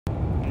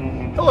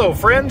Hello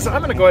friends,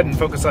 I'm going to go ahead and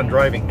focus on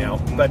driving now,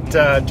 but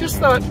just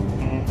thought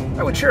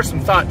I would share some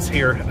thoughts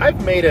here.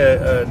 I've made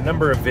a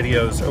number of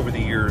videos over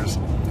the years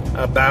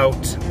about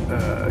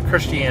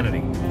Christianity,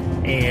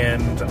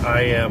 and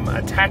I am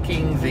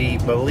attacking the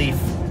belief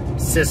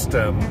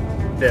system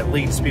that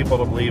leads people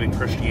to believe in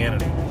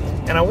Christianity.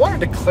 And I wanted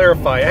to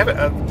clarify, I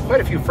have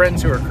quite a few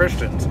friends who are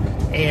Christians,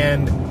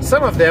 and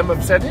some of them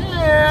have said,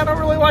 I don't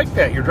really like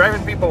that. You're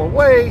driving people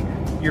away,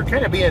 you're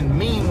kind of being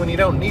mean when you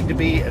don't need to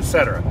be,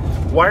 etc.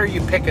 Why are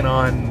you picking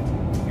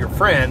on your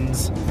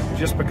friends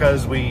just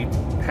because we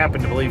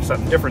happen to believe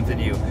something different than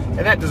you? And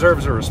that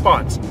deserves a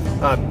response.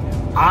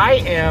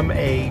 I am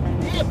a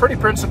pretty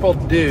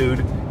principled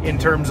dude in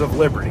terms of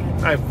liberty.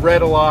 I've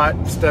read a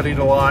lot, studied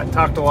a lot,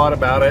 talked a lot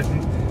about it,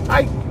 and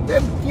I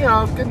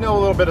know a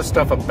little bit of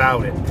stuff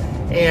about it.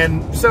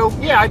 And so,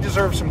 yeah, I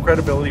deserve some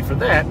credibility for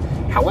that.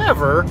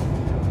 However,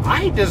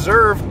 I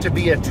deserve to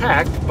be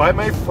attacked by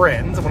my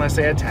friends. When I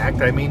say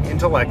attacked, I mean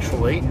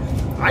intellectually.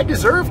 I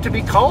deserve to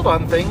be called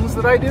on things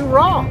that I do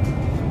wrong,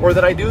 or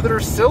that I do that are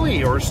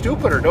silly or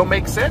stupid or don't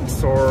make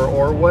sense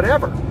or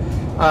whatever.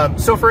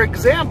 So for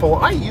example,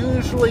 I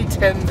usually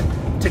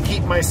tend to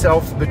keep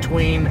myself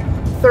between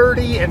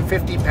 30 and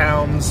 50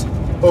 pounds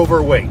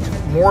overweight,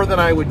 more than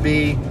I would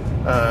be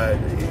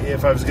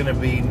if I was going to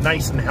be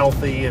nice and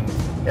healthy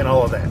and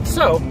all of that.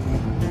 So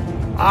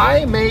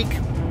I make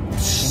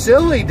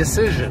silly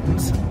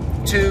decisions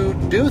to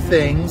do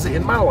things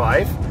in my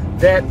life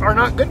that are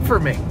not good for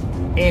me,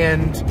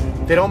 and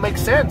they don't make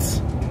sense.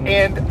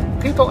 And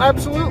people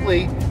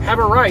absolutely have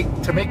a right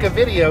to make a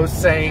video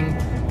saying,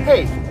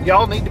 hey,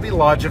 y'all need to be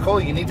logical,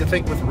 you need to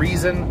think with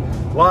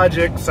reason,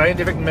 logic,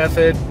 scientific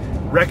method,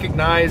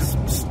 recognize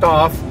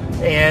stuff,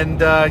 and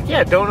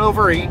yeah, don't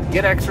overeat,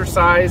 get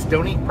exercise,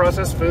 don't eat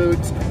processed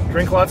foods,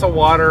 drink lots of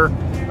water.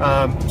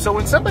 So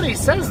when somebody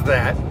says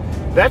that,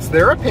 that's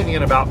their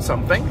opinion about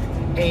something,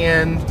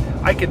 and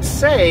I could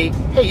say,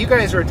 hey, you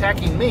guys are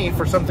attacking me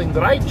for something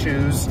that I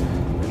choose.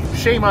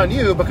 Shame on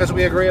you, because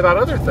we agree about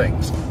other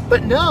things.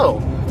 But no,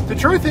 the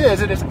truth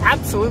is, it is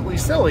absolutely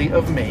silly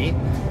of me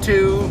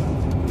to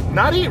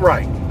not eat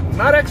right,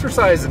 not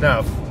exercise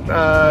enough,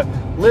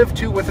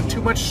 live with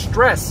too much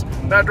stress,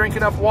 not drink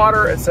enough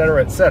water,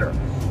 etc., etc.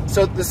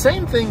 So the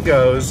same thing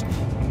goes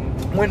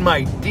when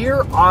my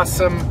dear,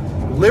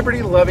 awesome,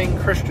 liberty-loving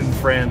Christian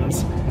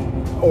friends,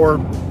 or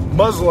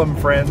Muslim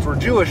friends, or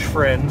Jewish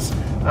friends,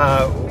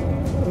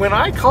 when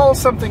I call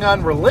something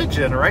on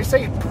religion, or I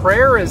say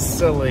prayer is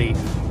silly,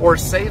 or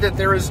say that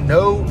there is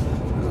no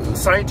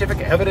scientific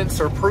evidence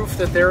or proof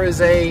that there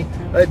is a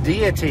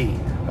deity,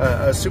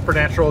 a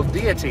supernatural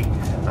deity.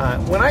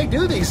 When I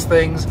do these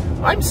things,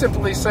 I'm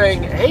simply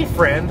saying, hey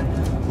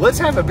friend, let's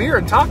have a beer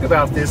and talk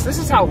about this. This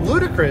is how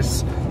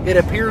ludicrous it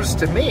appears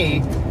to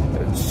me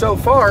so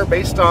far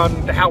based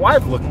on how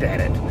I've looked at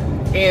it.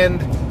 And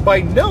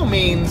by no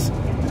means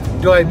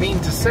do I mean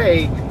to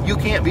say, you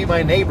can't be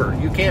my neighbor,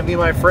 you can't be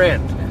my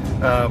friend,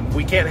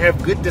 we can't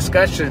have good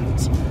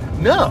discussions.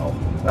 No,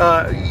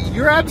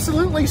 you're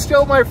absolutely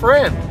still my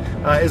friend.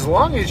 As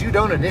long as you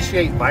don't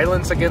initiate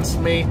violence against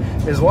me,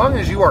 as long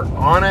as you are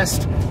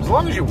honest, as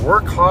long as you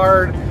work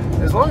hard,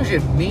 as long as you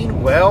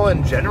mean well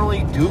and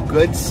generally do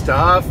good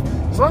stuff,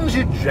 as long as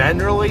you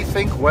generally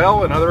think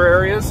well in other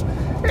areas,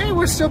 hey,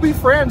 we'll still be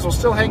friends, we'll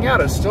still hang out.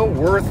 It's still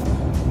worth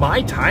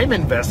my time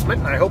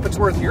investment, and I hope it's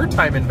worth your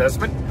time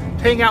investment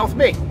to hang out with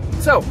me.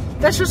 So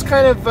that's just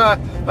kind of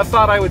a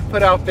thought I would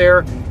put out there,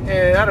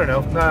 and I don't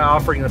know, not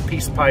offering a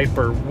peace pipe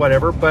or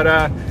whatever,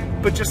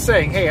 but just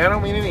saying, hey, I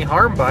don't mean any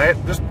harm by it,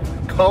 just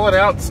calling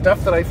out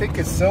stuff that I think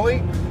is silly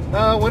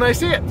when I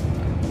see it.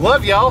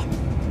 Love y'all.